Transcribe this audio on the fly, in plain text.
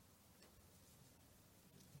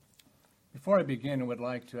Before I begin, I would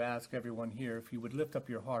like to ask everyone here if you would lift up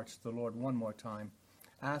your hearts to the Lord one more time,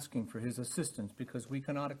 asking for his assistance, because we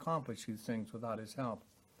cannot accomplish these things without his help.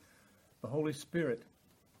 The Holy Spirit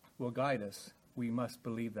will guide us. We must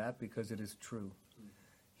believe that because it is true.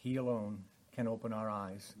 He alone can open our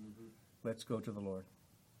eyes. Let's go to the Lord.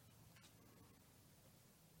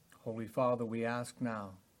 Holy Father, we ask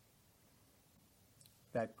now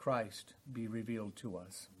that Christ be revealed to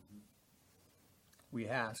us. We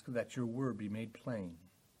ask that your word be made plain.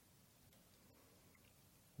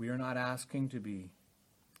 We are not asking to be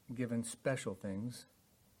given special things,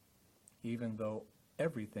 even though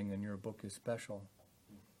everything in your book is special.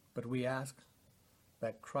 But we ask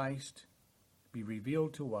that Christ be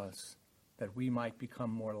revealed to us, that we might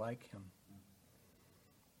become more like him.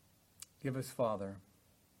 Give us, Father,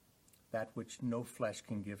 that which no flesh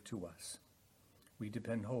can give to us. We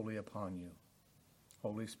depend wholly upon you.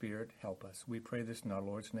 Holy Spirit, help us. We pray this in our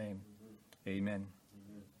Lord's name. Amen.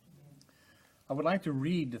 I would like to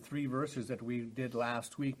read the 3 verses that we did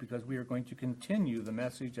last week, because we are going to continue the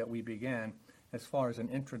message that we began as far as an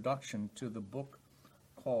introduction to the book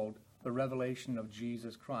called The Revelation of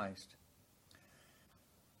Jesus Christ.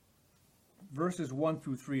 Verses 1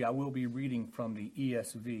 through 3, I will be reading from the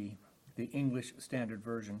ESV, the English Standard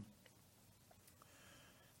Version.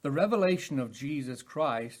 The revelation of Jesus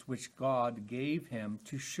Christ, which God gave him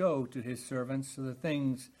to show to his servants the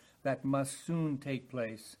things that must soon take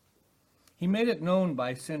place. He made it known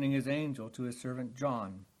by sending his angel to his servant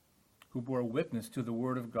John, who bore witness to the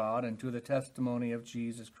word of God and to the testimony of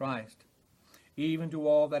Jesus Christ, even to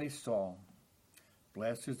all that he saw.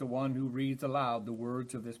 Blessed is the one who reads aloud the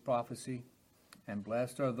words of this prophecy, and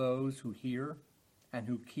blessed are those who hear and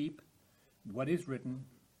who keep what is written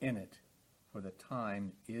in it, for the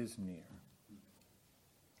time is near.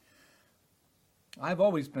 I've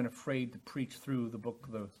always been afraid to preach through the book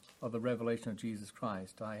of the Revelation of Jesus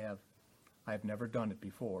Christ. I have never done it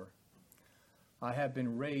before. I have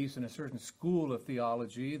been raised in a certain school of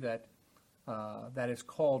theology that is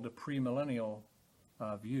called the premillennial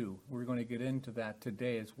view. We're going to get into that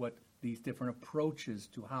today, as what these different approaches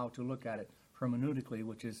to how to look at it hermeneutically,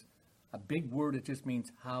 which is a big word. It just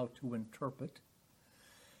means how to interpret.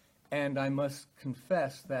 And I must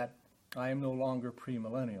confess that I am no longer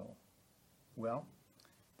premillennial. Well,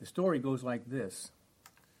 the story goes like this,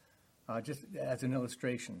 just as an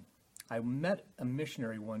illustration. I met a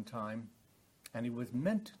missionary one time, and he was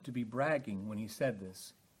meant to be bragging when he said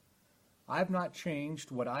this. I've not changed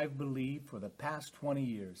what I've believed for the past 20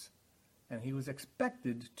 years. And he was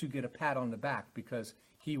expected to get a pat on the back because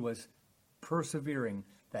he was persevering,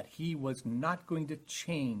 that he was not going to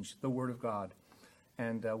change the Word of God.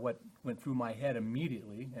 And what went through my head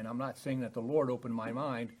immediately, and I'm not saying that the Lord opened my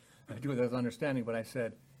mind to with his understanding, but I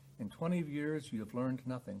said, in 20 years you have learned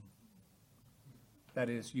nothing. That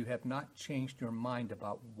is, you have not changed your mind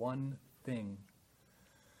about one thing.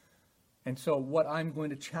 And so what I'm going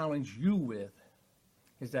to challenge you with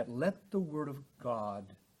is that let the Word of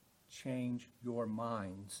God change your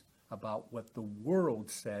minds about what the world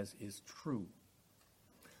says is true.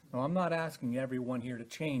 Now, I'm not asking everyone here to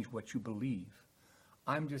change what you believe.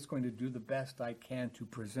 I'm just going to do the best I can to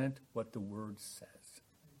present what the Word says.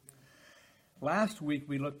 Last week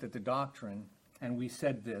we looked at the doctrine, and we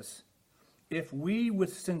said this: if we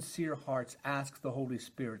with sincere hearts ask the Holy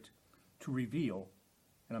Spirit to reveal,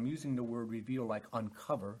 and I'm using the word reveal like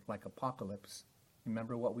uncover, like apocalypse,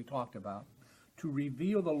 remember what we talked about, to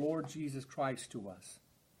reveal the Lord Jesus Christ to us.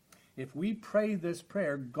 If we pray this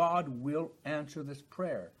prayer, God will answer this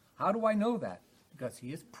prayer. How do I know that? Because he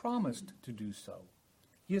has promised to do so.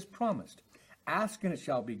 He has promised. Ask and it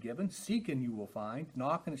shall be given. Seek and you will find.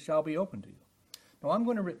 Knock and it shall be opened to you. Now I'm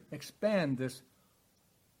going to expand this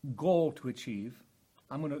goal to achieve.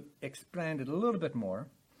 I'm going to expand it a little bit more.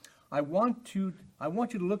 I want you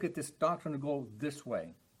to look at this doctrinal goal this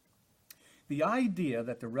way. The idea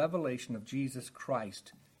that the revelation of Jesus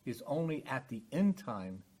Christ is only at the end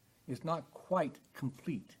time is not quite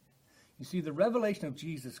complete. You see, the revelation of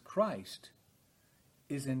Jesus Christ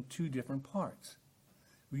is in 2 different parts.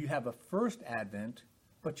 You have a first advent,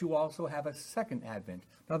 but you also have a second advent.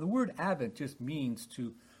 Now, the word advent just means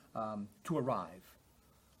to arrive.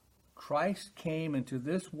 Christ came into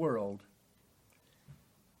this world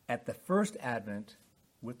at the first advent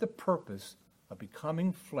with the purpose of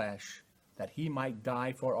becoming flesh, that he might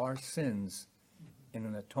die for our sins in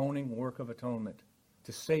an atoning work of atonement,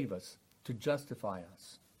 to save us, to justify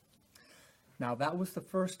us. Now, that was the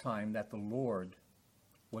first time that the Lord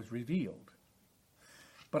was revealed.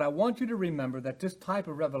 But I want you to remember that this type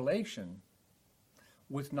of revelation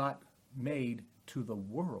was not made to the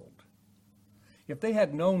world. If they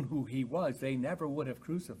had known who he was, they never would have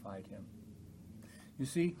crucified him. You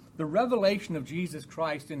see, the revelation of Jesus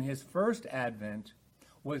Christ in his first advent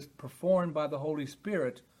was performed by the Holy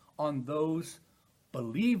Spirit on those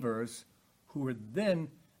believers who were then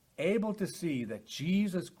able to see that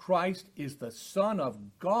Jesus Christ is the Son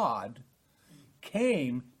of God,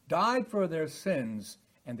 came, died for their sins,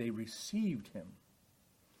 and they received him.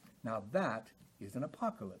 Now that is an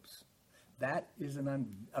apocalypse. That is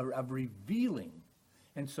a revealing.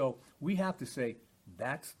 And so we have to say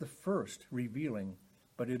that's the first revealing,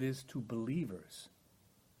 but it is to believers.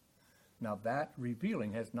 Now that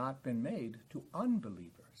revealing has not been made to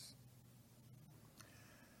unbelievers.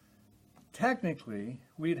 Technically,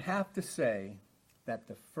 we'd have to say that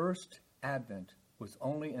the first advent was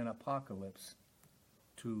only an apocalypse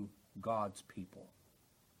to God's people.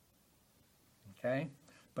 Okay?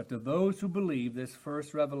 But to those who believe, this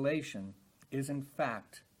first revelation is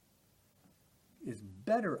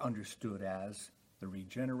better understood as the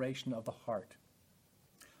regeneration of the heart,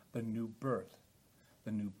 the new birth.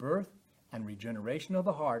 The new birth and regeneration of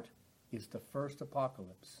the heart is the first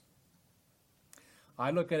apocalypse.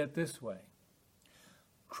 I look at it this way.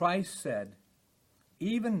 Christ said,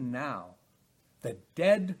 even now the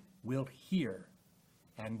dead will hear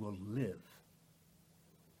and will live.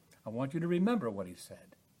 I want you to remember what he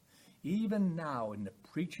said. Even now in the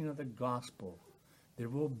preaching of the gospel, there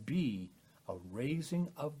will be a raising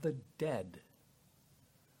of the dead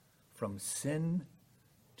from sin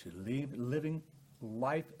to living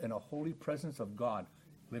life in a holy presence of God,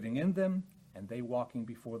 living in them and they walking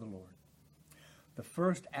before the Lord. The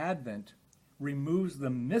first advent removes the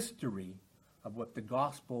mystery of what the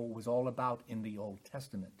gospel was all about in the Old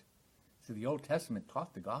Testament. See, the Old Testament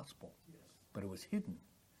taught the gospel, but it was hidden.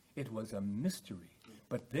 It was a mystery.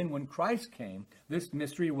 But then when Christ came, this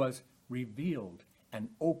mystery was revealed and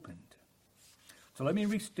opened. So let me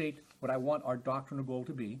restate what I want our doctrinal goal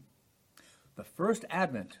to be. The first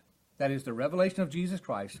advent, that is the revelation of Jesus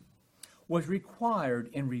Christ, was required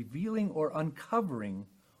in revealing or uncovering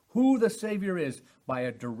who the Savior is by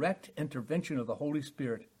a direct intervention of the Holy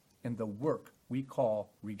Spirit in the work we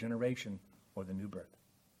call regeneration or the new birth.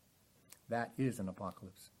 That is an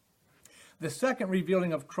apocalypse. The second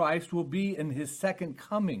revealing of Christ will be in his second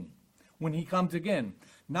coming, when he comes again.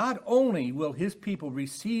 Not only will his people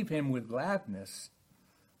receive him with gladness,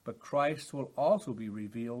 but Christ will also be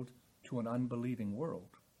revealed to an unbelieving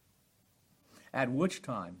world. At which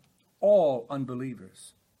time, all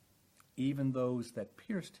unbelievers, even those that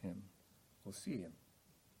pierced him, will see him,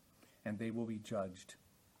 and they will be judged.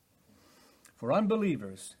 For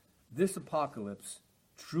unbelievers, this apocalypse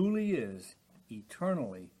truly is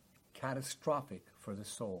eternally catastrophic for the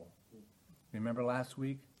soul. Remember last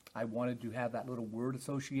week, I wanted to have that little word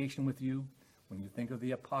association with you. When you think of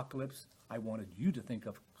the apocalypse, I wanted you to think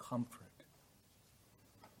of comfort.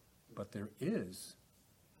 But there is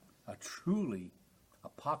a truly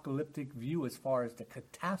apocalyptic view as far as the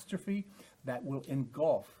catastrophe that will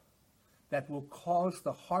engulf, that will cause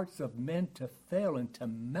the hearts of men to fail and to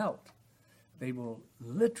melt. They will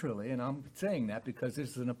literally, and I'm saying that because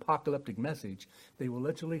this is an apocalyptic message, they will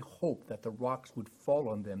literally hope that the rocks would fall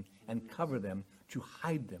on them and cover them to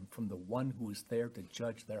hide them from the one who is there to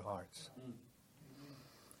judge their hearts.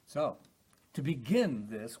 So, to begin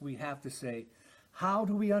this, we have to say, how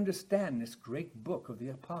do we understand this great book of the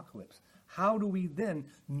apocalypse? How do we then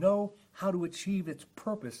know how to achieve its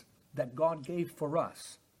purpose that God gave for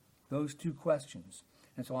us? Those two questions.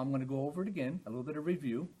 And so I'm going to go over it again, a little bit of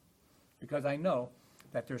review, because I know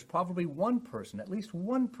that there's probably one person, at least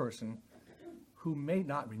one person, who may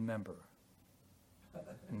not remember.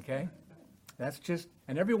 Okay? That's just,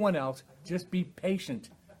 and everyone else, just be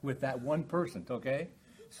patient with that one person, okay?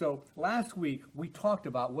 So last week, we talked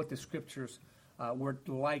about what the scriptures are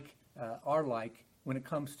like when it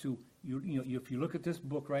comes to, if you look at this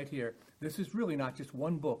book right here, this is really not just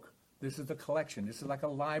one book. This is a collection. This is like a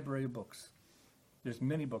library of books. There's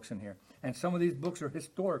many books in here. And some of these books are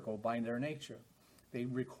historical by their nature. They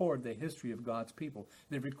record the history of God's people.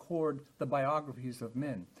 They record the biographies of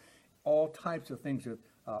men. All types of things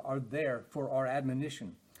are there for our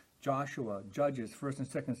admonition. Joshua, Judges, 1st and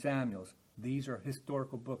 2nd Samuels. These are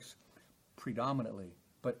historical books predominantly.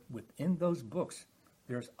 But within those books,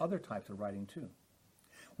 there's other types of writing too.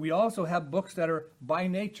 We also have books that are by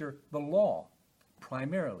nature the law,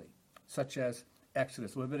 primarily, such as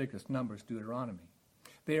Exodus, Leviticus, Numbers, Deuteronomy.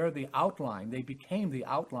 They are the outline. They became the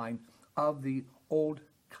outline of the Old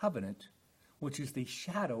Covenant, which is the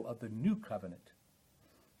shadow of the New Covenant.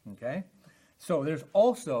 Okay? So there's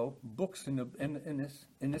also books in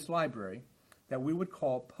this library that we would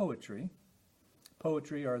call poetry.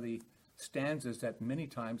 Poetry are the stanzas that many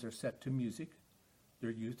times are set to music.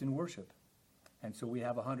 They're used in worship. And so we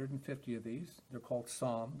have 150 of these. They're called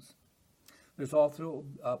psalms. There's also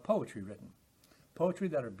poetry written. Poetry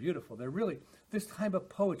that are beautiful. They're really, this type of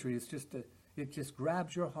poetry is just, it just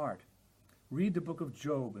grabs your heart. Read the book of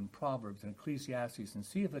Job and Proverbs and Ecclesiastes and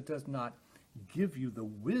see if it does not give you the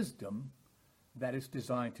wisdom that it's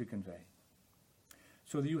designed to convey.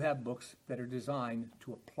 So you have books that are designed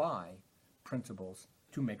to apply principles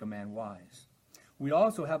to make a man wise. We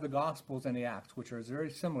also have the Gospels and the Acts, which are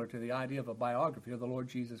very similar to the idea of a biography of the Lord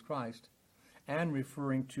Jesus Christ and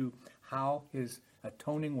referring to how his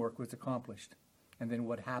atoning work was accomplished and then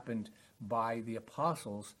what happened by the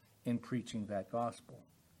apostles in preaching that gospel.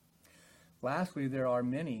 Lastly, there are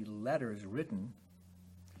many letters written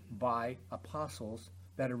by apostles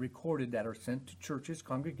that are recorded that are sent to churches,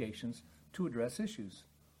 congregations, to address issues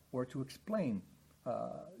or to explain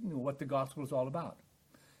what the gospel is all about.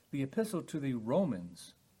 The epistle to the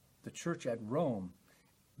Romans, the church at Rome,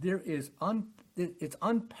 it's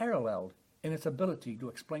unparalleled in its ability to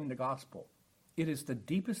explain the gospel. It is the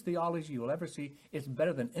deepest theology you'll ever see. It's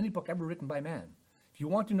better than any book ever written by man. If you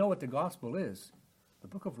want to know what the gospel is, the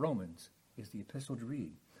book of Romans is the epistle to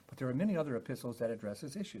read. But there are many other epistles that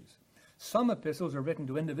addresses issues. Some epistles are written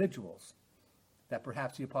to individuals that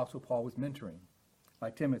perhaps the Apostle Paul was mentoring,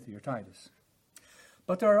 like Timothy or Titus.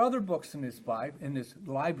 But there are other books in this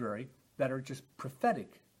library that are just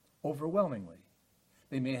prophetic, overwhelmingly.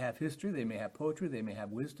 They may have history, they may have poetry, they may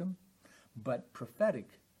have wisdom, but prophetic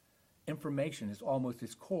information is almost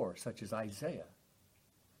its core, such as Isaiah,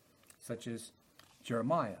 such as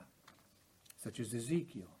Jeremiah, such as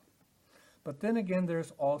Ezekiel. But then again,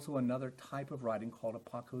 there's also another type of writing called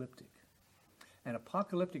apocalyptic. And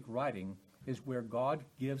apocalyptic writing is where God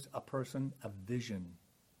gives a person a vision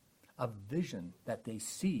that they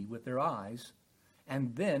see with their eyes,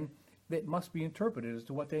 and then it must be interpreted as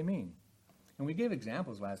to what they mean. And we gave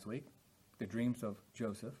examples last week, the dreams of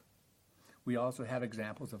Joseph. We also have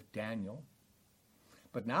examples of Daniel.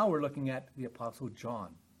 But now we're looking at the Apostle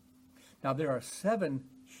John. Now there are 7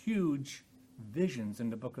 huge visions in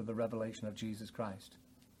the book of the Revelation of Jesus Christ.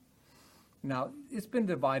 Now, it's been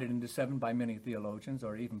divided into 7 by many theologians,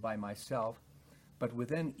 or even by myself, but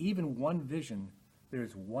within even one vision, there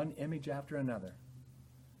is one image after another.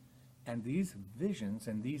 And these visions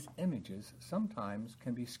and these images sometimes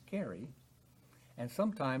can be scary, and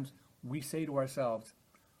sometimes we say to ourselves,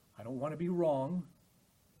 I don't want to be wrong.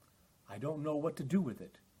 I don't know what to do with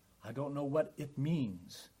it. I don't know what it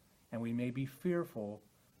means. And we may be fearful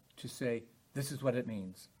to say, this is what it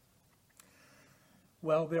means.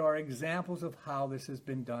 Well, there are examples of how this has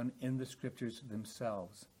been done in the scriptures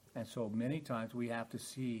themselves. And so many times we have to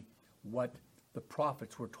see what the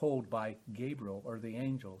prophets were told by Gabriel or the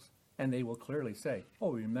angels. And they will clearly say,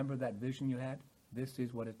 oh, remember that vision you had? This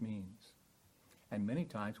is what it means. And many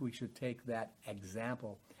times we should take that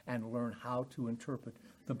example and learn how to interpret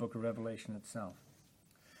the book of Revelation itself.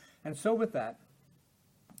 And so with that,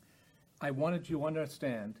 I wanted you to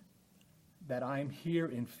understand that I'm here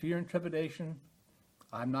in fear and trepidation.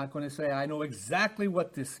 I'm not going to say I know exactly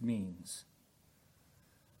what this means.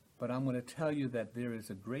 But I'm going to tell you that there is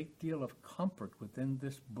a great deal of comfort within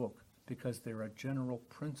this book because there are general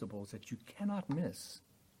principles that you cannot miss.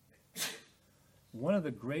 One of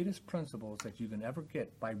the greatest principles that you can ever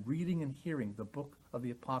get by reading and hearing the book of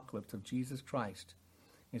the Apocalypse of Jesus Christ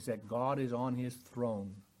is that God is on his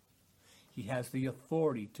throne. He has the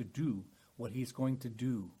authority to do what he's going to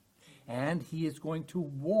do. And he is going to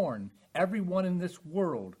warn everyone in this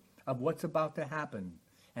world of what's about to happen.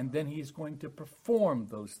 And then he is going to perform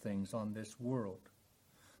those things on this world.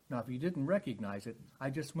 Now, if you didn't recognize it, I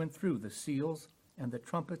just went through the seals and the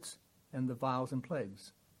trumpets and the vials and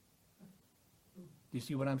plagues. Do you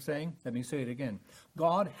see what I'm saying? Let me say it again.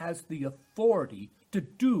 God has the authority to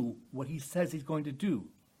do what he says he's going to do.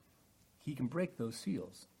 He can break those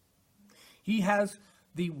seals. He has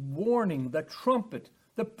the warning, the trumpet,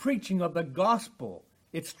 the preaching of the gospel.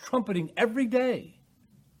 It's trumpeting every day.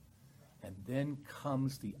 And then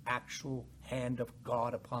comes the actual hand of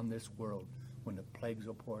God upon this world when the plagues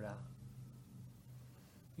are poured out.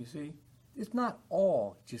 You see, it's not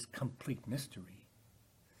all just complete mystery.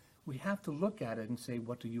 We have to look at it and say,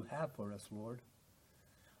 what do you have for us, Lord?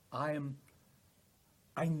 I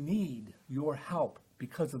need your help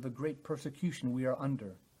because of the great persecution we are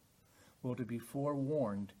under. Well, to be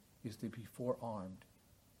forewarned is to be forearmed.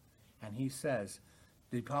 And he says,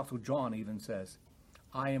 the Apostle John even says,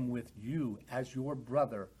 I am with you as your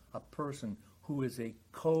brother, a person who is a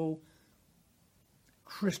co-Christian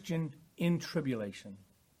in tribulation.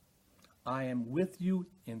 I am with you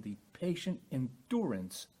in the patient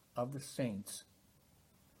endurance of the saints.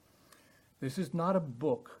 This is not a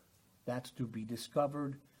book that's to be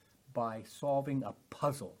discovered by solving a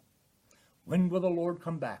puzzle. When will the Lord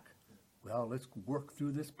come back? Well, let's work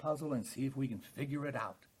through this puzzle and see if we can figure it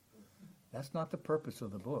out. That's not the purpose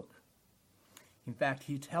of the book. In fact,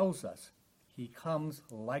 he tells us he comes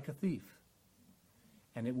like a thief,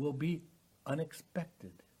 and it will be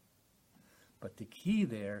unexpected. But the key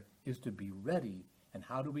there is to be ready. And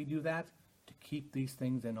how do we do that? To keep these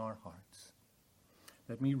things in our hearts.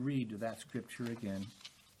 Let me read that scripture again.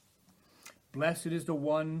 Blessed is the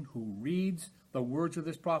one who reads the words of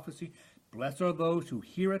this prophecy. Blessed are those who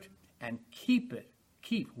hear it and keep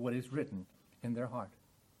what is written in their heart.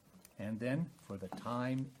 And then, for the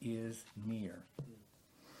time is near.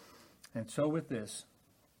 And so with this,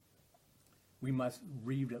 we must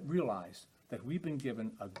realize that we've been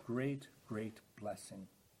given a great, great blessing.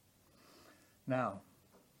 Now,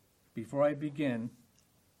 before I begin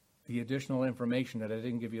the additional information that I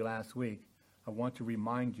didn't give you last week, I want to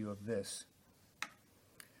remind you of this.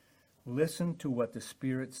 Listen to what the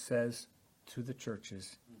Spirit says to the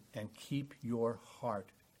churches and keep your heart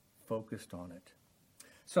focused on it.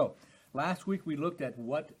 So, last week we looked at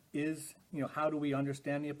what is, how do we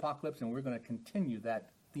understand the apocalypse, and we're going to continue that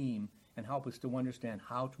theme and help us to understand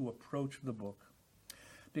how to approach the book.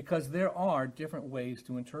 Because there are different ways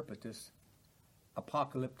to interpret this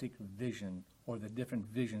apocalyptic vision, or the different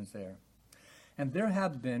visions there. And there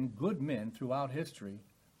have been good men throughout history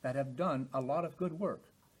that have done a lot of good work.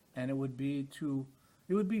 And it would be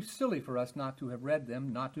silly for us not to have read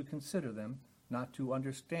them, not to consider them, not to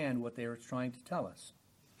understand what they are trying to tell us.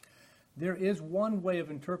 There is one way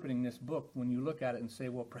of interpreting this book when you look at it and say,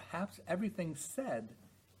 well, perhaps everything said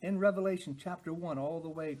in Revelation chapter 1 all the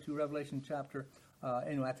way to Revelation chapter,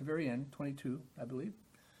 at the very end, 22, I believe,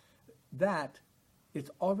 that it's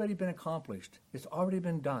already been accomplished. It's already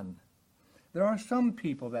been done. There are some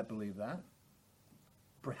people that believe that,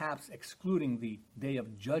 perhaps excluding the day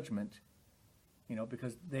of judgment,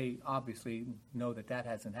 because they obviously know that that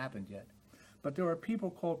hasn't happened yet. But there are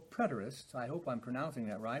people called preterists. I hope I'm pronouncing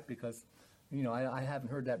that right, because, I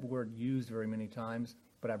haven't heard that word used very many times,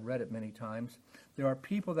 but I've read it many times. There are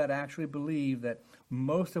people that actually believe that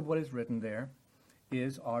most of what is written there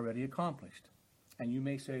is already accomplished. And you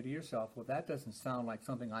may say to yourself, well, that doesn't sound like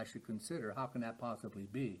something I should consider. How can that possibly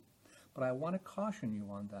be? But I want to caution you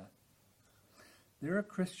on that. There are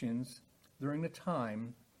Christians during the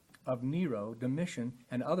time of Nero, Domitian,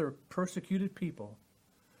 and other persecuted people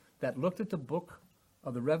that looked at the book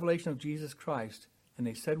of the revelation of Jesus Christ, and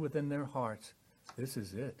they said within their hearts, this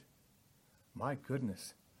is it. My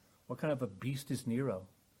goodness, what kind of a beast is Nero?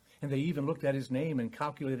 And they even looked at his name and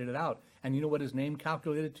calculated it out. And you know what his name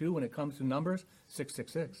calculated to when it comes to numbers?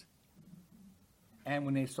 666. And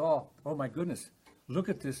when they saw, oh my goodness, look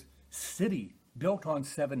at this city built on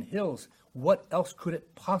 7 hills. What else could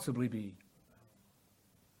it possibly be?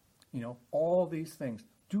 All these things.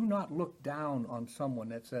 Do not look down on someone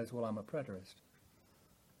that says, well, I'm a preterist.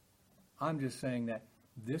 I'm just saying that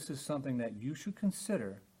this is something that you should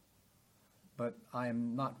consider, but I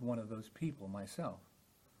am not one of those people myself.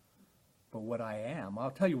 But what I am, I'll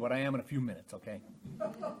tell you what I am in a few minutes, okay?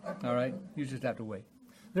 All right? You just have to wait.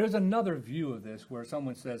 There's another view of this where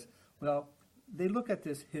someone says, well, they look at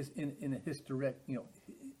this in a historic,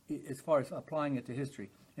 as far as applying it to history,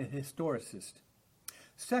 a historicist.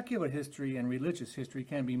 Secular history and religious history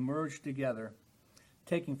can be merged together,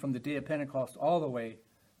 taking from the day of Pentecost all the way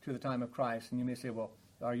to the time of Christ. And you may say, well,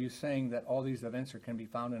 are you saying that all these events can be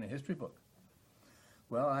found in a history book?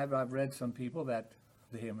 Well, I've read some people that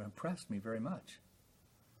they have impressed me very much.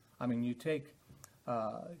 I mean, you take,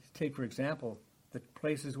 for example, the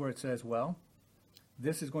places where it says, well,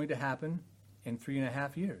 this is going to happen in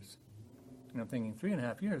 3.5 years. And I'm thinking,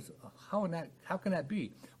 3.5 years, how can that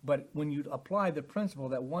be? But when you apply the principle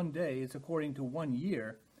that one day is according to 1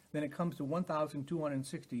 year, then it comes to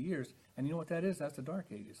 1,260 years. And you know what that is? That's the Dark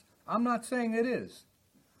Ages. I'm not saying it is.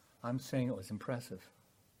 I'm saying it was impressive.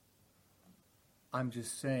 I'm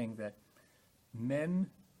just saying that men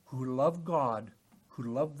who love God, who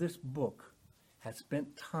love this book, have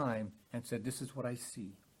spent time and said, this is what I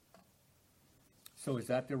see. So is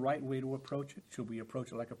that the right way to approach it? Should we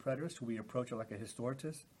approach it like a preterist? Should we approach it like a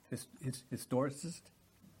historicist?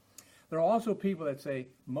 There are also people that say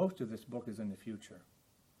most of this book is in the future.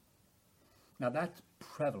 Now that's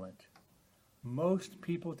prevalent. Most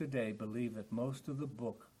people today believe that most of the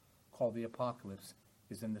book called the Apocalypse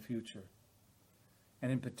is in the future.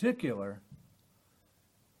 And in particular,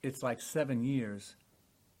 it's like 7 years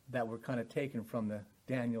that were kind of taken from the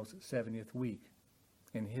Daniel's 70th week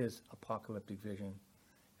in his apocalyptic vision.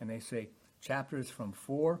 And they say chapters from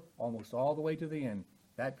 4 almost all the way to the end.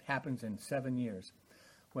 That happens in 7 years.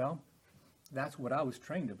 Well, that's what I was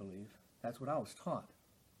trained to believe. That's what I was taught.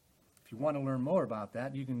 If you want to learn more about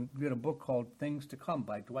that, you can get a book called Things to Come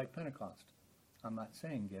by Dwight Pentecost. I'm not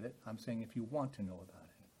saying get it. I'm saying if you want to know about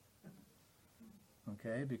it.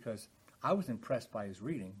 Okay? Because I was impressed by his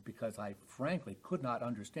reading because I frankly could not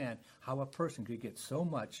understand how a person could get so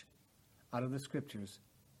much out of the scriptures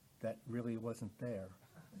that really wasn't there.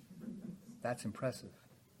 That's impressive.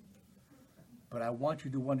 But I want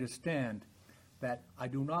you to understand that I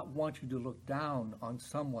do not want you to look down on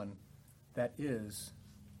someone that is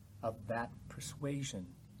of that persuasion.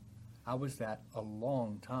 I was that a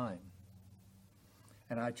long time.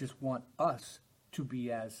 And I just want us to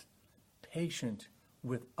be as patient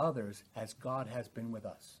with others as God has been with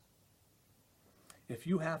us. If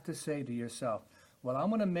you have to say to yourself, well, I'm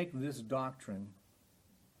going to make this doctrine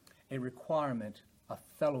a requirement of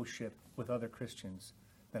fellowship with other Christians,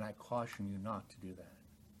 then I caution you not to do that.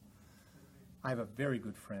 I have a very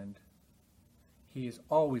good friend. He has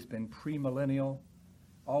always been premillennial,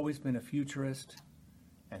 always been a futurist,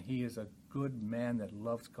 and he is a good man that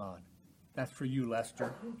loves God. That's for you,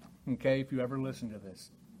 Lester, okay, if you ever listen to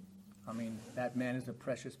this. I mean, that man is a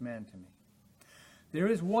precious man to me. There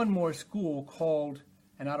is one more school called,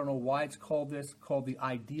 and I don't know why it's called this, called the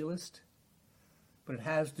idealist, but it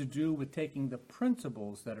has to do with taking the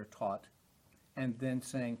principles that are taught and then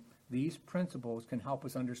saying, these principles can help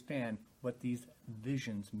us understand what these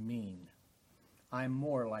visions mean. I'm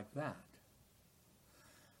more like that.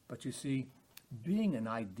 But you see, being an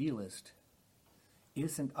idealist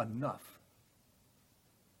isn't enough.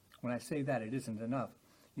 When I say that, it isn't enough.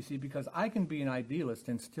 You see, because I can be an idealist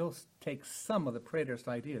and still take some of the preterist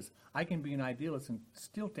ideas. I can be an idealist and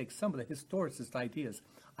still take some of the historicist ideas.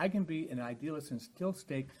 I can be an idealist and still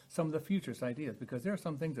take some of the futurist ideas, because there are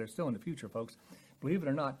some things that are still in the future, folks. Believe it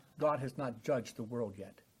or not, God has not judged the world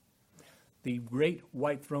yet. The great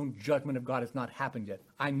white throne judgment of God has not happened yet.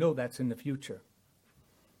 I know that's in the future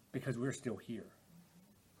because we're still here.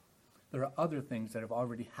 There are other things that have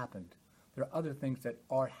already happened. There are other things that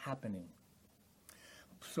are happening.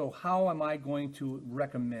 So how am I going to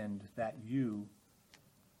recommend that you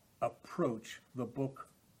approach the book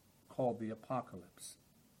called the Apocalypse?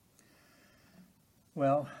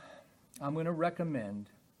 Well, I'm going to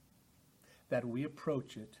recommend that we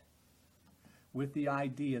approach it with the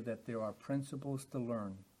idea that there are principles to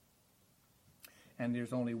learn. And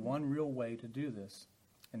there's only one real way to do this,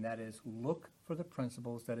 and that is look for the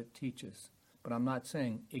principles that it teaches. But I'm not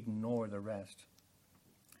saying ignore the rest.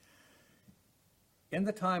 In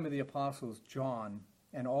the time of the apostles, John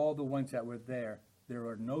and all the ones that were there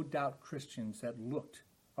are no doubt Christians that looked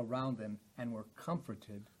around them and were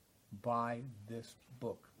comforted by this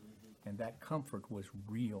book. And that comfort was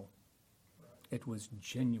real. It was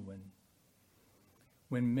genuine.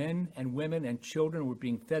 When men and women and children were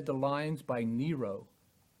being fed to lions by Nero,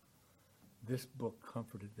 this book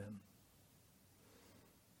comforted them.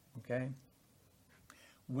 Okay?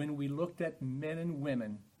 When we looked at men and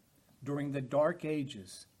women during the Dark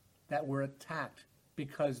Ages that were attacked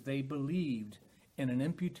because they believed in an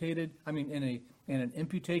an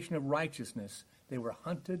imputation of righteousness, they were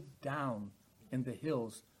hunted down in the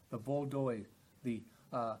hills, the Valdoi, the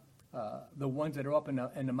ones that are up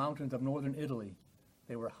in the mountains of northern Italy.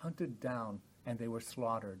 They were hunted down and they were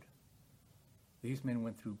slaughtered. These men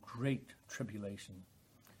went through great tribulation.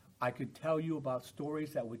 I could tell you about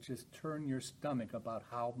stories that would just turn your stomach about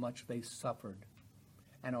how much they suffered.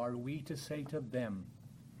 And are we to say to them,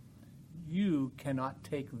 you cannot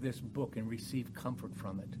take this book and receive comfort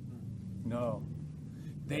from it? No.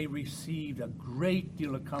 They received a great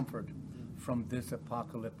deal of comfort from this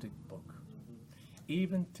apocalyptic book.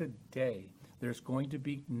 Even today, there's going to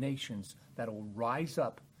be nations that will rise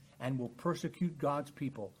up and will persecute God's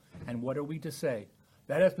people. And what are we to say?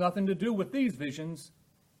 That has nothing to do with these visions.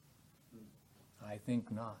 I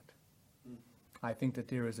think not. I think that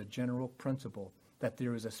there is a general principle that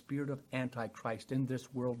there is a spirit of Antichrist in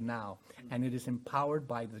this world now, and it is empowered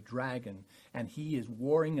by the dragon, and he is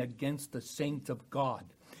warring against the saints of God.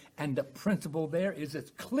 And the principle there is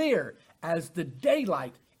as clear as the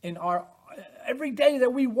daylight in our every day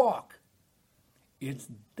that we walk. It's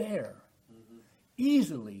there,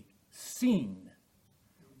 easily seen.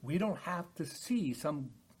 We don't have to see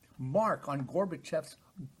some mark on Gorbachev's,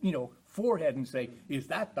 forehead and say, is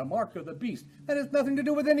that the mark of the beast? That has nothing to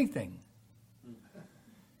do with anything.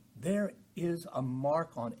 There is a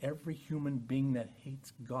mark on every human being that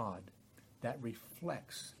hates God that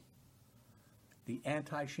reflects the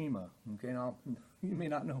anti-Shema. Okay, now, you may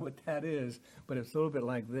not know what that is, but it's a little bit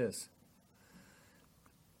like this.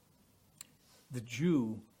 the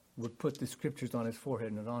Jew would put the scriptures on his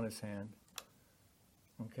forehead and on his hand.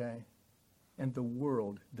 Okay? And the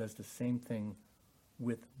world does the same thing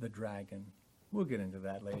with the dragon. We'll get into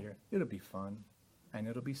that later. It'll be fun, and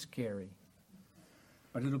it'll be scary.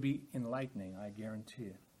 But it'll be enlightening, I guarantee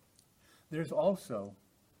it. There's also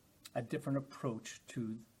a different approach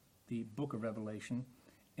to the book of Revelation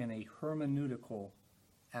in a hermeneutical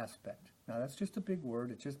aspect. Now, that's just a big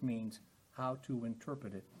word. It just means how to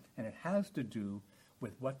interpret it. And it has to do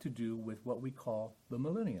with what to do with what we call the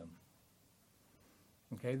millennium.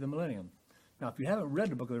 Okay, the millennium. Now, if you haven't read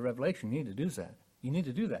the book of the Revelation, you need to do that. You need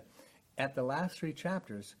to do that. At the last 3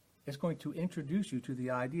 chapters, it's going to introduce you to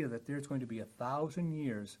the idea that there's going to be 1,000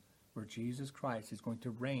 years where Jesus Christ is going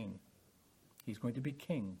to reign. He's going to be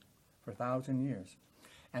king for 1,000 years.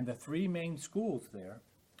 And the 3 main schools there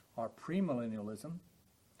are premillennialism,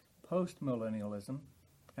 postmillennialism,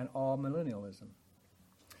 and all-millennialism.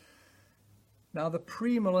 Now, the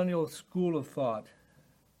premillennial school of thought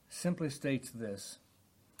simply states this,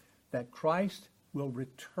 that Christ will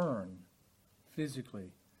return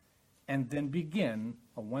physically and then begin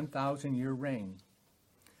a 1,000-year reign.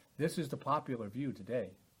 This is the popular view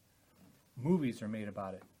today. Movies are made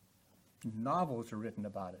about it. Novels are written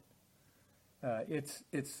about it.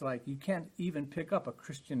 It's like you can't even pick up a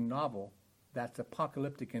Christian novel that's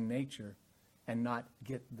apocalyptic in nature and not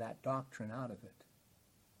get that doctrine out of it.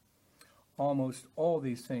 Almost all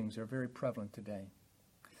these things are very prevalent today.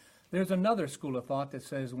 There's another school of thought that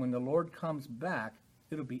says when the Lord comes back,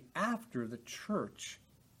 it'll be after the church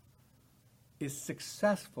is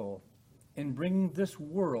successful in bringing this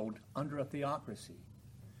world under a theocracy,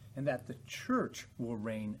 and that the church will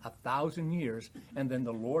reign 1,000 years, and then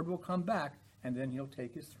the Lord will come back, and then he'll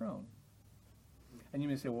take his throne. And you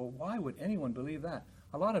may say, well, why would anyone believe that?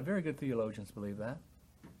 A lot of very good theologians believe that.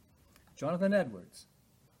 Jonathan Edwards,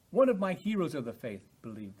 one of my heroes of the faith,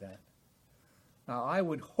 believed that. Now, I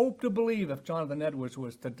would hope to believe if Jonathan Edwards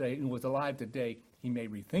was alive today, he may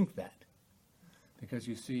rethink that. Because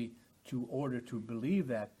you see, in order to believe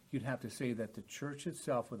that, you'd have to say that the church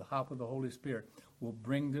itself, with the help of the Holy Spirit, will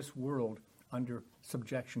bring this world under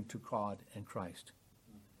subjection to God and Christ.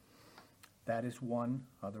 That is one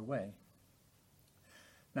other way.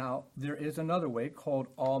 Now, there is another way called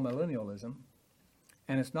all-millennialism,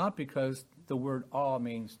 and it's not because the word all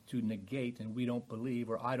means to negate and we don't believe,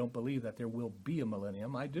 or I don't believe that there will be a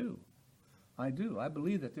millennium. I do. I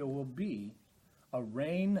believe that there will be a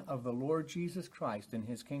reign of the Lord Jesus Christ in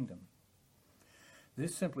his kingdom.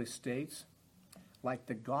 This simply states, like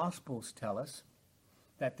the Gospels tell us,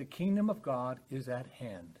 that the kingdom of God is at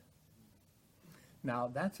hand. Now,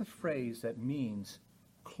 that's a phrase that means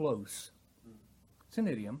close. It's an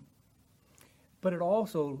idiom, but it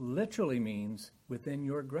also literally means within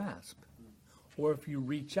your grasp. Or if you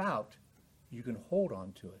reach out, you can hold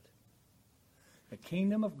on to it. The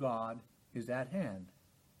kingdom of God is at hand.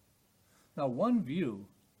 Now, one view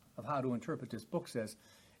of how to interpret this book says,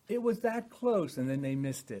 it was that close and then they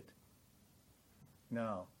missed it.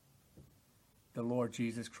 No. The Lord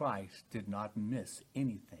Jesus Christ did not miss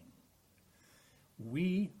anything.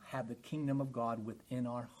 We have the kingdom of God within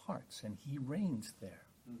our hearts, and he reigns there.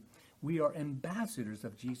 We are ambassadors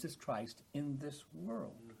of Jesus Christ in this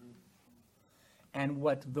world. And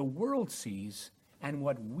what the world sees and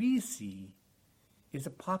what we see is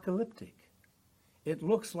apocalyptic. It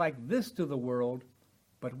looks like this to the world,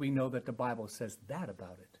 but we know that the Bible says that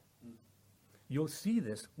about it. You'll see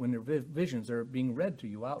this when the visions are being read to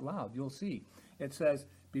you out loud. You'll see. It says,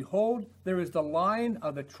 behold, there is the Lion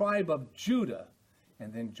of the tribe of Judah.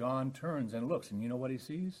 And then John turns and looks, and you know what he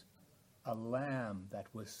sees? A lamb that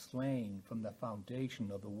was slain from the foundation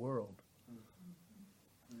of the world.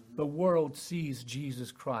 The world sees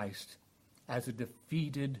Jesus Christ as a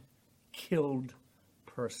defeated, killed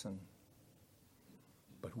person.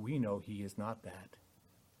 But we know he is not that.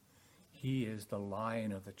 He is the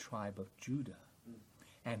Lion of the tribe of Judah,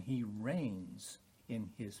 and he reigns in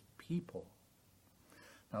his people.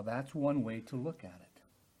 Now that's one way to look at it.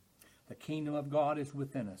 The kingdom of God is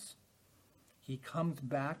within us. He comes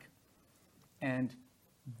back, and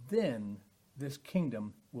then this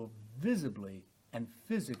kingdom will visibly and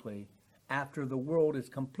physically, after the world is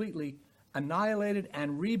completely annihilated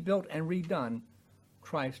and rebuilt and redone,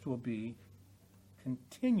 Christ will be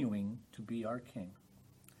continuing to be our king.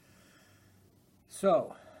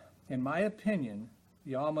 So, in my opinion,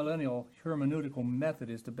 the all-millennial hermeneutical method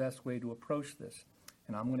is the best way to approach this.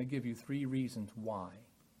 And I'm going to give you 3 reasons why.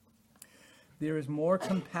 There is more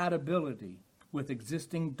compatibility with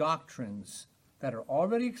existing doctrines that are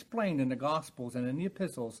already explained in the Gospels and in the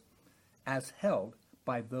epistles as held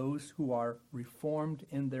by those who are reformed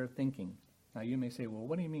in their thinking. Now you may say, well,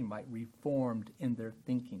 what do you mean by reformed in their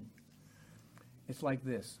thinking? It's like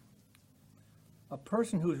this. A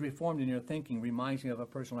person who is reformed in their thinking reminds me of a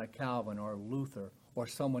person like Calvin or Luther or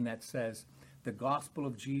someone that says the gospel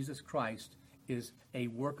of Jesus Christ is a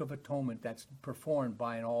work of atonement that's performed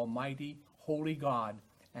by an almighty, holy God,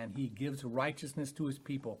 and he gives righteousness to his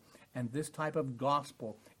people. And this type of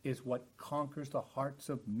gospel is what conquers the hearts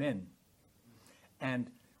of men.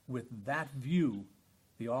 And with that view,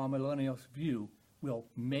 the all-millennialist view will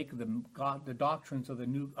make the doctrines of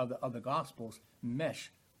the Gospels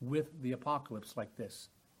mesh with the apocalypse like this.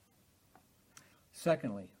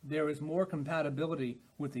 Secondly, there is more compatibility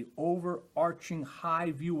with the overarching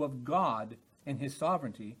high view of God and his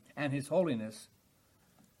sovereignty and his holiness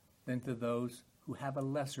than to those who have a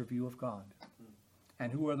lesser view of God.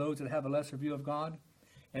 And who are those that have a lesser view of God?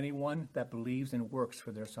 Anyone that believes and works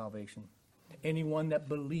for their salvation. Anyone that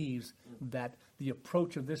believes that the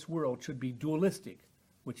approach of this world should be dualistic,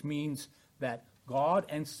 which means that God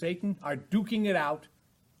and Satan are duking it out,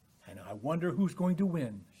 and I wonder who's going to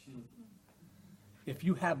win. If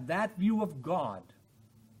you have that view of God,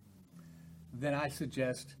 then I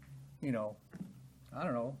suggest,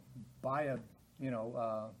 buy a,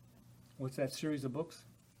 what's that series of books?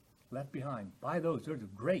 Left Behind. Buy those. They're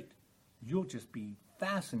great. You'll just be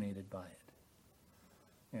fascinated by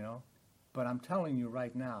it. But I'm telling you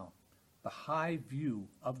right now, the high view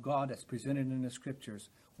of God that's presented in the Scriptures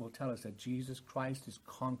will tell us that Jesus Christ is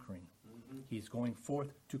conquering. Mm-hmm. He's going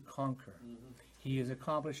forth to conquer. Mm-hmm. He is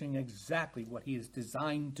accomplishing exactly what he is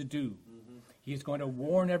designed to do. Mm-hmm. He's going to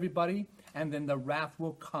warn everybody, and then the wrath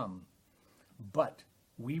will come. But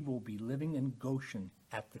we will be living in Goshen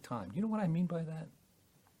at the time. You know what I mean by that?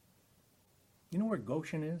 You know where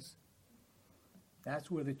Goshen is?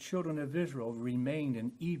 That's where the children of Israel remained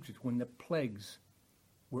in Egypt when the plagues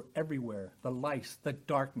were everywhere. The lice, the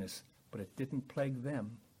darkness, but it didn't plague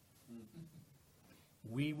them.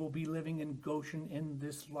 Mm-hmm. We will be living in Goshen in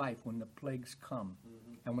this life when the plagues come.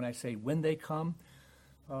 Mm-hmm. And when I say when they come,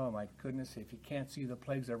 oh my goodness, if you can't see the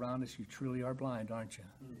plagues around us, you truly are blind, aren't you?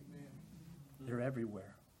 Mm-hmm. They're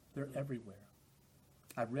everywhere. They're everywhere.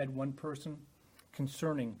 I've read one person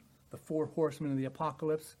concerning the 4 horsemen of the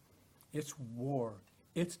apocalypse. It's war,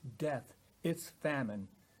 it's death, it's famine.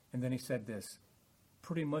 And then he said this,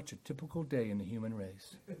 pretty much a typical day in the human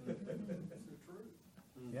race. That's the truth.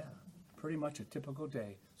 Yeah, pretty much a typical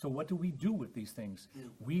day. So what do we do with these things?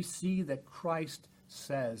 We see that Christ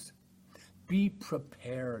says, be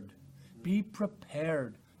prepared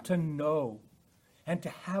to know and to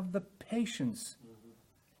have the patience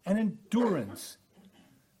and endurance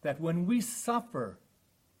that when we suffer,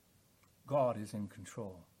 God is in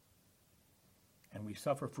control. And we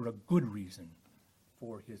suffer for a good reason,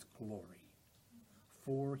 for his glory.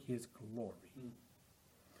 For his glory.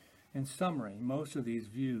 In summary, most of these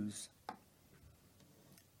views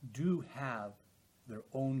do have their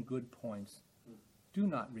own good points. Do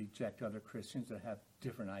not reject other Christians that have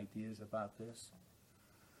different ideas about this.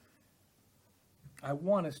 I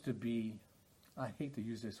want us to be, I hate to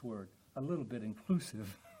use this word, a little bit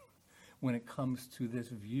inclusive when it comes to this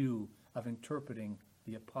view of interpreting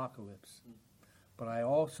the apocalypse. But I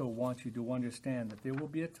also want you to understand that there will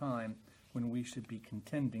be a time when we should be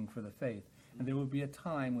contending for the faith. And there will be a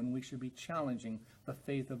time when we should be challenging the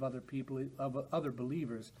faith of other people, of other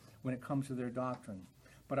believers when it comes to their doctrine.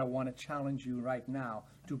 But I want to challenge you right now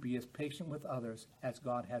to be as patient with others as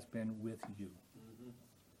God has been with you.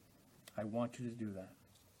 Mm-hmm. I want you to do that.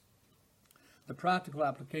 The practical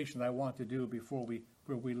application that I want to do before we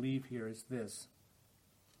leave here is this.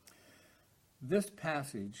 This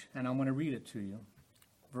passage, and I'm going to read it to you,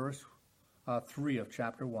 verse 3 of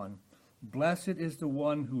chapter 1. Blessed is the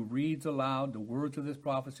one who reads aloud the words of this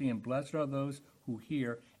prophecy, and blessed are those who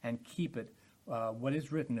hear and keep it, what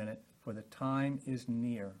is written in it, for the time is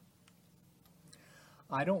near.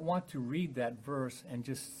 I don't want to read that verse and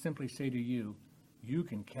just simply say to you, you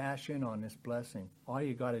can cash in on this blessing. All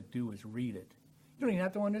you got to do is read it. You don't even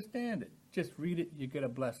have to understand it. Just read it, you get a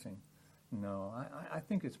blessing. No, I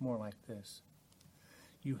think it's more like this.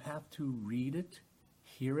 You have to read it,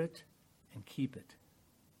 hear it, and keep it.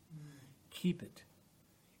 Keep it.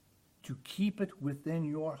 To keep it within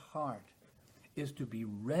your heart is to be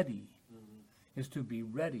ready. Is to be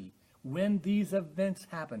ready when these events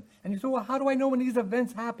happen. And you say, well, how do I know when these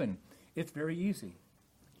events happen? It's very easy.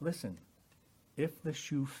 Listen, if the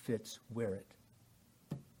shoe fits, wear it.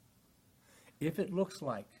 If it looks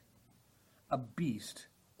like a beast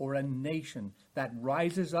or a nation that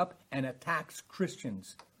rises up and attacks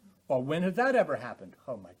Christians, well, when has that ever happened?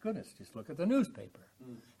 Oh, my goodness, just look at the newspaper.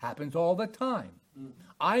 Happens all the time.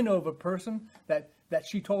 I know of a person that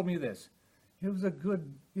she told me this. It was a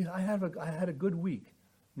good, I had a good week.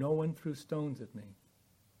 No one threw stones at me.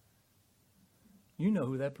 You know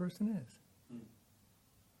who that person is.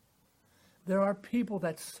 There are people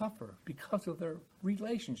that suffer because of their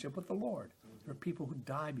relationship with the Lord. There are people who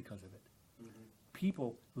die because of it.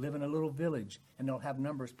 People live in a little village and they'll have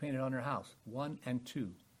numbers painted on their house, 1 and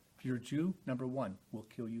 2. If you're a Jew, number 1, we'll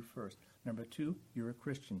kill you first. Number 2, you're a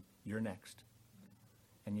Christian, you're next.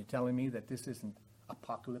 And you're telling me that this isn't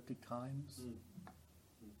apocalyptic times?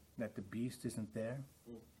 That the beast isn't there?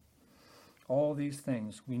 All these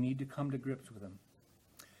things, we need to come to grips with them.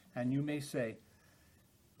 And you may say,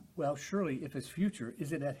 well, surely if it's future,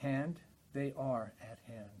 is it at hand? They are at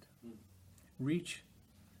hand. Reach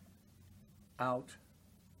out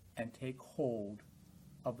and take hold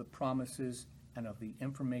of the promises and of the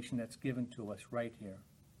information that's given to us right here.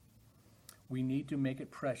 We need to make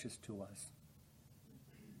it precious to us.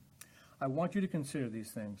 I want you to consider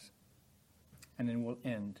these things, and then we'll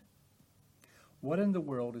end. What in the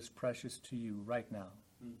world is precious to you right now?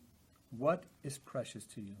 What is precious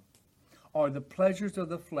to you? Are the pleasures of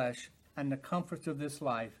the flesh and the comforts of this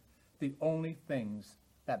life the only things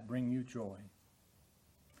that bring you joy?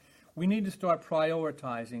 We need to start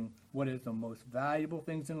prioritizing what is the most valuable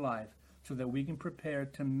things in life so that we can prepare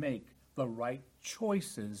to make the right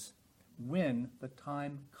choices when the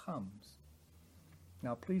time comes.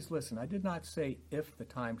 Now, please listen. I did not say if the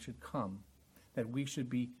time should come, that we should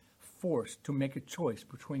be forced to make a choice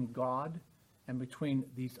between God and between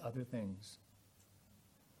these other things.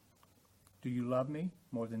 Do you love me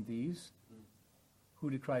more than these? Who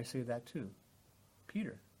did Christ say that to?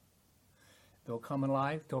 Peter. There'll come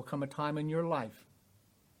a time in your life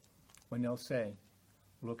when they'll say,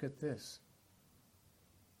 look at this.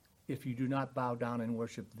 If you do not bow down and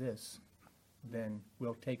worship this, then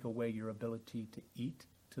we'll take away your ability to eat,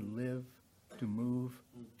 to live, to move,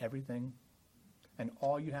 everything. And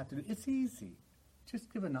all you have to do, it's easy.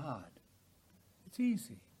 Just give a nod. It's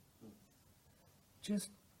easy.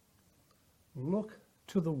 Just look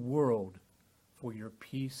to the world for your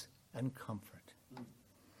peace and comfort.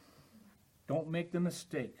 Don't make the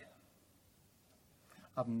mistake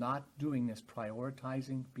of not doing this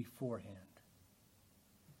prioritizing beforehand.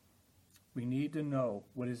 We need to know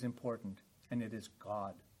what is important, and it is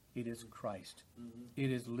God. It is Christ.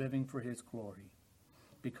 It is living for his glory.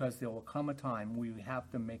 Because there will come a time we have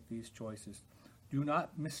to make these choices. Do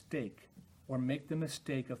not mistake or make the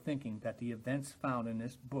mistake of thinking that the events found in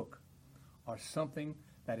this book are something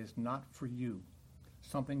that is not for you.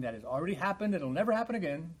 Something that has already happened, it'll never happen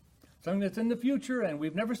again. Something that's in the future and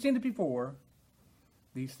we've never seen it before.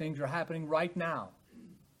 These things are happening right now.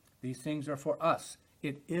 These things are for us.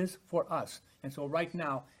 It is for us. And so right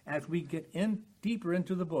now, as we get in deeper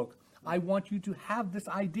into the book, I want you to have this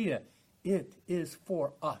idea. It is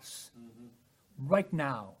for us. Right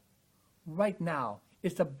now. Right now.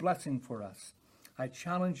 It's a blessing for us. I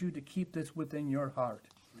challenge you to keep this within your heart.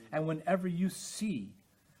 And whenever you see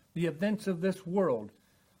the events of this world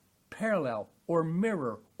parallel or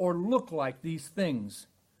mirror or look like these things,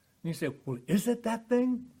 and you say, well, is it that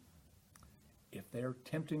thing? If they're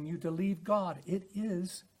tempting you to leave God, it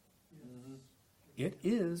is. It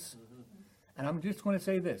is. And I'm just going to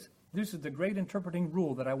say this. This is the great interpreting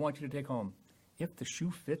rule that I want you to take home. If the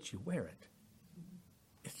shoe fits, you wear it.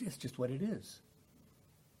 It's just what it is.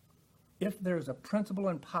 If there's a principle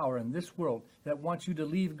and power in this world that wants you to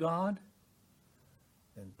leave God,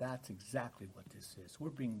 then that's exactly what this is.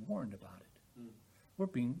 We're being warned about it. We're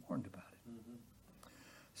being warned about it.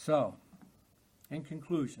 So, in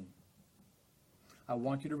conclusion, I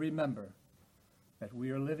want you to remember that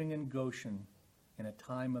we are living in Goshen in a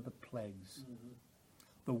time of the plagues.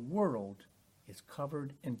 The world is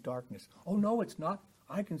covered in darkness. Oh, no, it's not.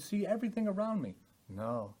 I can see everything around me.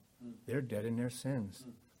 No, they're dead in their sins.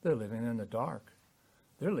 They're living in the dark.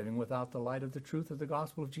 They're living without the light of the truth of the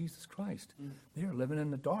gospel of Jesus Christ. They are living in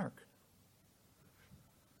the dark.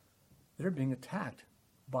 They're being attacked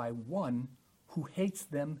by one who hates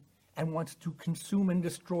them and wants to consume and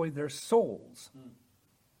destroy their souls.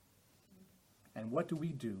 And what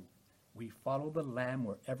do? We follow the Lamb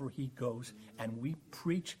wherever he goes, and we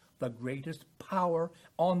preach the greatest power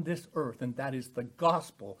on this earth, and that is the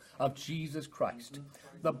gospel of Jesus Christ.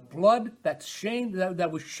 The blood that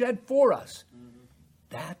was shed for us,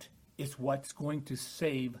 that is what's going to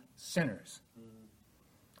save sinners.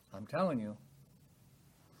 I'm telling you,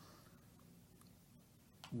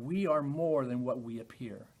 we are more than what we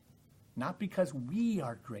appear. Not because we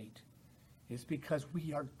are great. It's because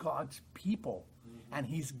we are God's people. And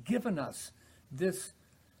he's given us this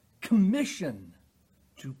commission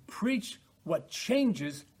to preach what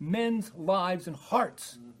changes men's lives and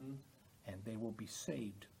hearts. And they will be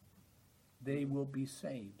saved. They will be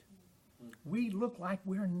saved. We look like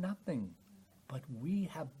we're nothing, but we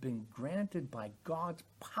have been granted by God's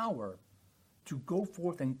power to go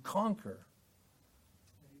forth and conquer.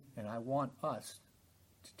 And I want us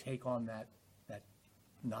to take on that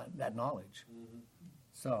knowledge.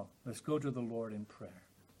 So let's go to the Lord in prayer.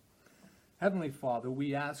 Heavenly Father,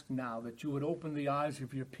 we ask now that you would open the eyes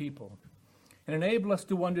of your people and enable us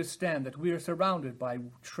to understand that we are surrounded by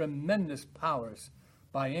tremendous powers,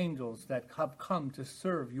 by angels that have come to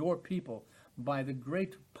serve your people, by the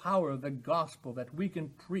great power of the gospel that we can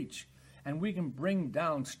preach and we can bring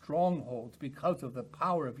down strongholds because of the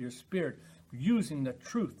power of your Spirit, using the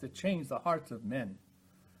truth to change the hearts of men.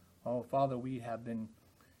 Oh, Father, we have been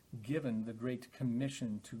given the great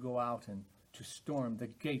commission to go out and to storm the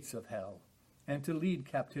gates of hell and to lead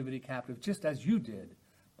captivity captive, just as you did,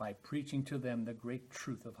 by preaching to them the great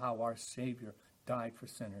truth of how our Savior died for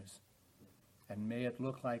sinners. And may it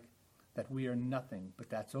look like that we are nothing, but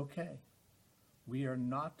that's okay. We are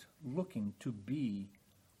not looking to be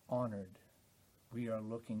honored. We are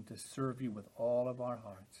looking to serve you with all of our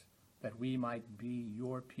hearts, that we might be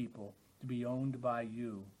your people, to be owned by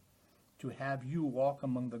you, to have you walk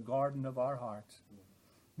among the garden of our hearts.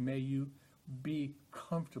 May you be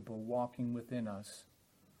comfortable walking within us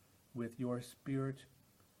with your Spirit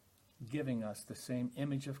giving us the same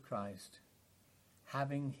image of Christ,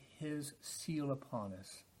 having his seal upon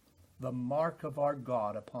us, the mark of our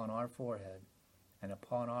God upon our forehead and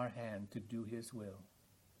upon our hand to do his will.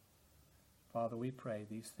 Father, we pray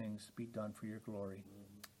these things be done for your glory.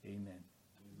 Amen.